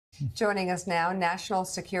Joining us now, National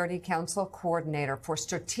Security Council Coordinator for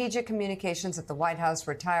Strategic Communications at the White House,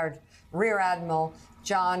 retired Rear Admiral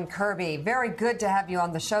John Kirby. Very good to have you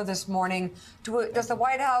on the show this morning. Does the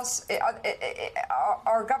White House,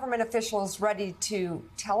 are government officials ready to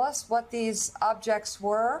tell us what these objects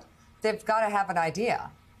were? They've got to have an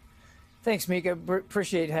idea. Thanks, Mika.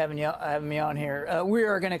 Appreciate having me on here. We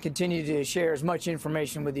are going to continue to share as much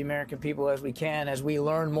information with the American people as we can as we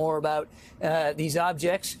learn more about these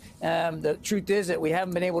objects. The truth is that we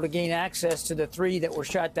haven't been able to gain access to the 3 that were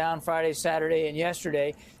shot down Friday, Saturday, and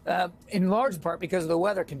yesterday, in large part because of the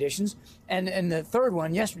weather conditions. And the 3rd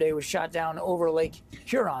one yesterday was shot down over Lake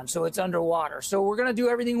Huron, so it's underwater. So we're going to do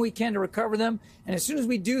everything we can to recover them. And as soon as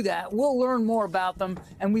we do that, we'll learn more about them,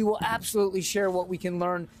 and we will absolutely share what we can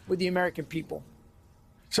learn with the American people.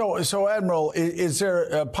 So Admiral, is there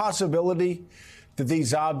a possibility that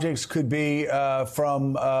these objects could be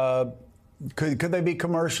could they be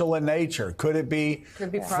commercial in nature? Could it be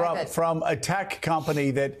from a tech company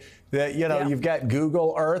that you've got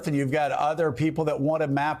Google Earth and you've got other people that want to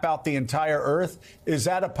map out the entire Earth? Is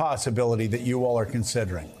that a possibility that you all are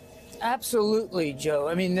considering? Absolutely, Joe.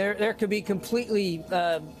 I mean, there could be completely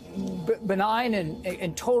benign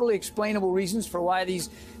and totally explainable reasons for why these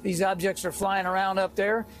objects are flying around up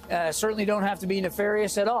there. Certainly don't have to be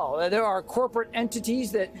nefarious at all. There are corporate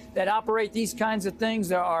entities that operate these kinds of things.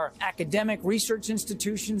 There are academic research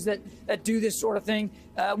institutions that do this sort of thing.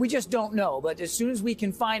 We just don't know. But as soon as we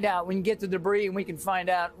can find out, we can get the debris and we can find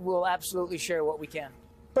out, we'll absolutely share what we can.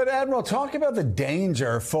 But, Admiral, talk about the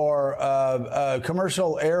danger for a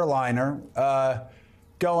commercial airliner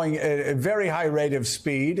going at a very high rate of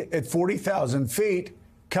speed at 40,000 feet,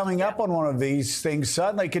 coming up on one of these things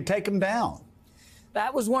suddenly could take them down.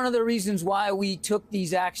 That was one of the reasons why we took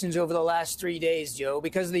these actions over the last 3 days, Joe,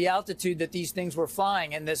 because of the altitude that these things were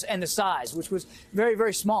flying and the size, which was very,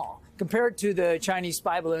 very small. Compared to the Chinese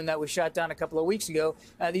spy balloon that was shot down a couple of weeks ago,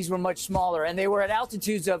 these were much smaller, and they were at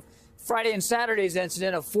altitudes of Friday and Saturday's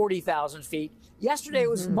incident of 40,000 feet. Yesterday, it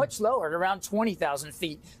was much lower, at around 20,000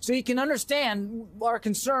 feet. So you can understand our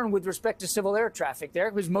concern with respect to civil air traffic there,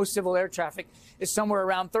 because most civil air traffic is somewhere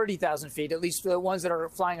around 30,000 feet, at least for the ones that are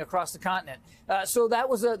flying across the continent. So that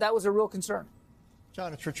was a real concern.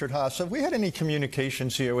 John, it's Richard Haas. Have we had any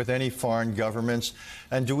communications here with any foreign governments?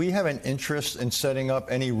 And do we have an interest in setting up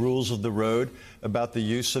any rules of the road about the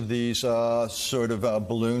use of these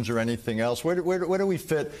balloons or anything else? Where do we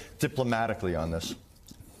fit diplomatically on this?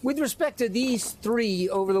 With respect to these 3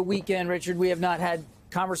 over the weekend, Richard, we have not had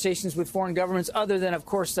conversations with foreign governments other than, of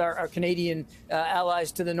course, our Canadian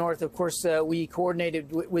allies to the north. Of course, we coordinated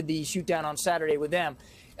with the shoot down on Saturday with them.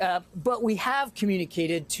 But we have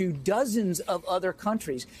communicated to dozens of other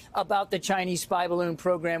countries about the Chinese spy balloon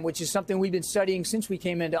program, which is something we've been studying since we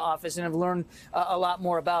came into office and have learned a lot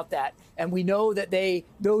more about that. And we know that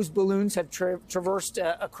those balloons have traversed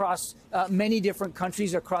across many different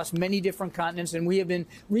countries, across many different continents. And we have been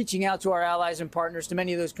reaching out to our allies and partners to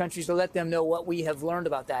many of those countries to let them know what we have learned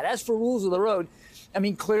about that. As for rules of the road, I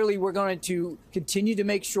mean, clearly, we're going to continue to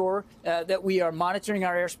make sure that we are monitoring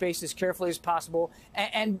our airspace as carefully as possible.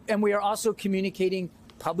 And we are also communicating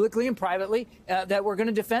publicly and privately that we're going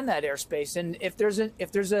to defend that airspace. And if there's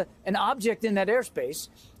an object in that airspace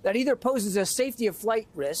that either poses a safety of flight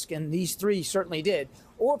risk, and these 3 certainly did,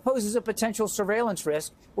 or poses a potential surveillance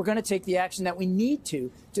risk, we're going to take the action that we need to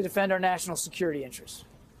defend our national security interests.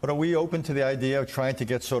 But are we open to the idea of trying to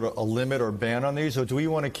get sort of a limit or ban on these? Or do we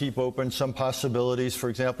want to keep open some possibilities, for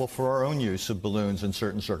example, for our own use of balloons in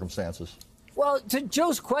certain circumstances? Well, to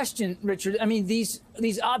Joe's question, Richard, I mean, these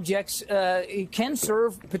objects can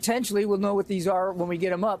serve potentially, we'll know what these are when we get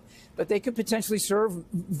them up, but they could potentially serve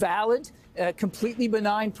valid, completely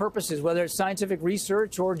benign purposes, whether it's scientific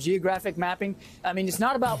research or geographic mapping. I mean, it's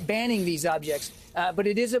not about banning these objects, but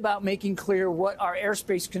it is about making clear what our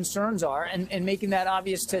airspace concerns are and making that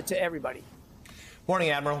obvious to everybody.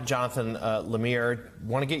 Morning, Admiral. Jonathan Lemire.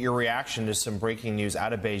 Want to get your reaction to some breaking news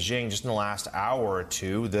out of Beijing just in the last hour or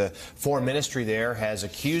two. The foreign ministry there has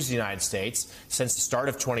accused the United States since the start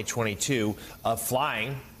of 2022 of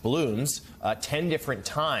flying balloons 10 different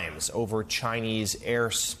times over Chinese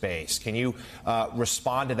airspace. Can you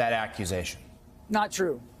respond to that accusation? Not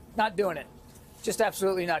true. Not doing it. Just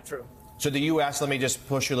absolutely not true. So the U.S., let me just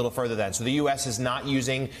push you a little further then. So the U.S. is not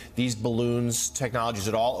using these balloons technologies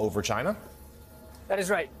at all over China? That is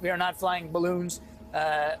right. We are not flying balloons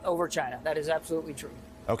over China. That is absolutely true.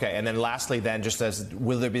 Okay, and then lastly, then, just as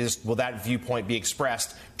will that viewpoint be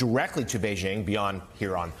expressed directly to Beijing beyond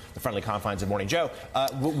here on the friendly confines of Morning Joe?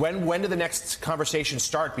 When do the next conversations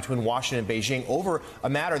start between Washington and Beijing over a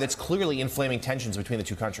matter that's clearly inflaming tensions between the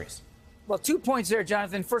two countries? Well, 2 points there,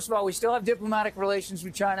 Jonathan. First of all, we still have diplomatic relations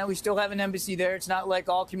with China. We still have an embassy there. It's not like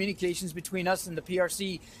all communications between us and the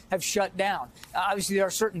PRC have shut down. Obviously, there are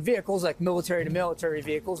certain vehicles, like military-to-military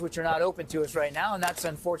vehicles, which are not open to us right now, and that's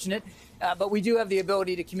unfortunate. But we do have the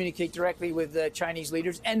ability to communicate directly with Chinese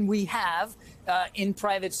leaders, and we have in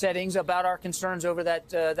private settings about our concerns over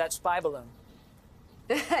that spy balloon.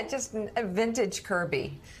 Just a vintage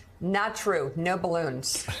Kirby. Not true. No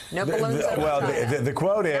balloons. No balloons. The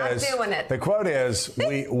quote is, not doing it. The quote is,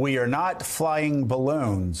 we are not flying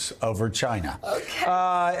balloons over China.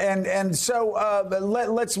 Okay. So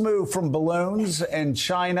let's move from balloons and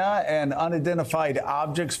China and unidentified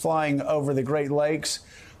objects flying over the Great Lakes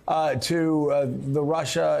to the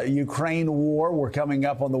Russia-Ukraine war. We're coming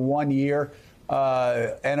up on the 1-year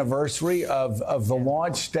anniversary of the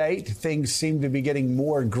launch date. Things seem to be getting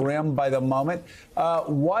more grim by the moment.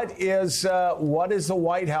 What is the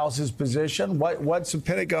White House's position? What's the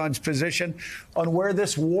Pentagon's position on where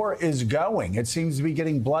this war is going? It seems to be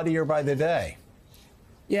getting bloodier by the day.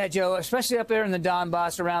 Yeah, Joe, especially up there in the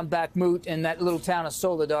Donbass around Bakhmut and that little town of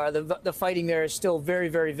Soledar, the fighting there is still very,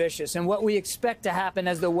 very vicious. And what we expect to happen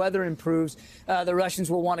as the weather improves, the Russians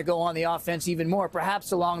will want to go on the offense even more,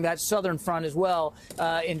 perhaps along that southern front as well,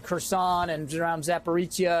 in Kherson and around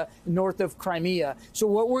Zaporizhia, north of Crimea. So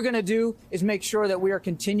what we're going to do is make sure that we are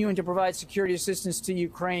continuing to provide security assistance to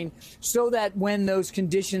Ukraine so that when those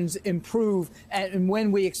conditions improve and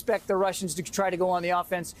when we expect the Russians to try to go on the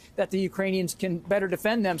offense, that the Ukrainians can better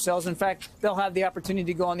defend themselves. In fact, they'll have the opportunity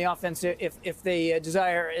to go on the offense if they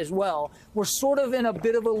desire as well. We're sort of in a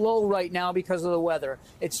bit of a lull right now because of the weather.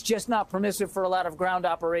 It's just not permissive for a lot of ground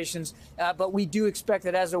operations, but we do expect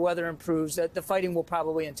that as the weather improves, that the fighting will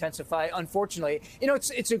probably intensify, unfortunately. You know,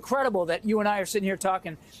 it's incredible that you and I are sitting here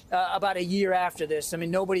talking about a year after this. I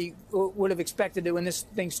mean, nobody would have expected that when this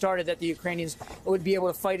thing started that the Ukrainians would be able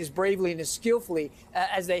to fight as bravely and as skillfully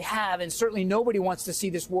as they have, and certainly nobody wants to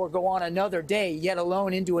see this war go on another day, yet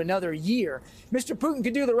alone into another year. Mr. Putin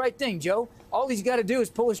could do the right thing, Joe. All he's got to do is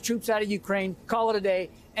pull his troops out of Ukraine, call it a day,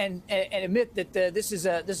 and admit that this is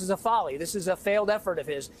a folly. This is a failed effort of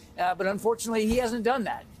his. But unfortunately, he hasn't done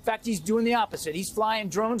that. In fact, he's doing the opposite. He's flying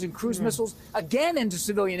drones and cruise missiles again into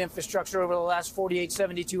civilian infrastructure over the last 48,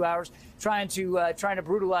 72 hours, trying to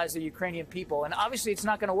brutalize the Ukrainian people. And obviously, it's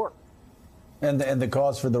not going to work. And the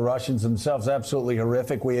cause for the Russians themselves, absolutely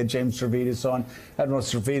horrific. We had James Stavridis on, Admiral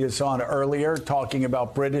Stavridis on earlier, talking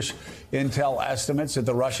about British intel estimates that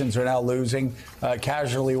the Russians are now losing,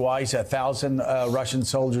 casualty-wise, 1,000 Russian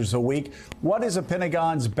soldiers a week. What is the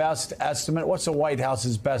Pentagon's best estimate? What's the White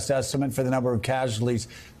House's best estimate for the number of casualties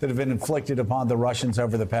that have been inflicted upon the Russians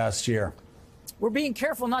over the past year? We're being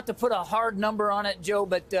careful not to put a hard number on it, Joe,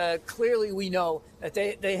 but clearly we know that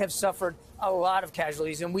they have suffered a lot of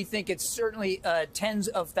casualties, and we think it's certainly tens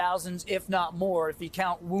of thousands, if not more, if you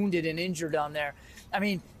count wounded and injured on there. I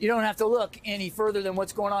mean, you don't have to look any further than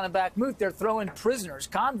what's going on in Bakhmut. They're throwing prisoners,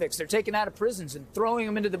 convicts. They're taken out of prisons and throwing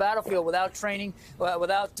them into the battlefield without training,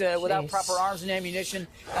 without proper arms and ammunition.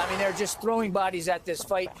 I mean, they're just throwing bodies at this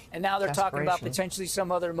fight, and now they're talking about potentially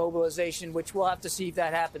some other mobilization, which we'll have to see if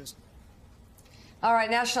that happens. All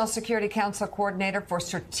right, National Security Council Coordinator for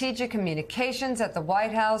Strategic Communications at the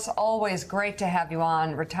White House. Always great to have you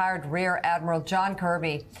on. Retired Rear Admiral John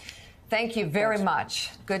Kirby. Thank you very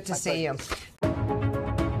much. Good to see you.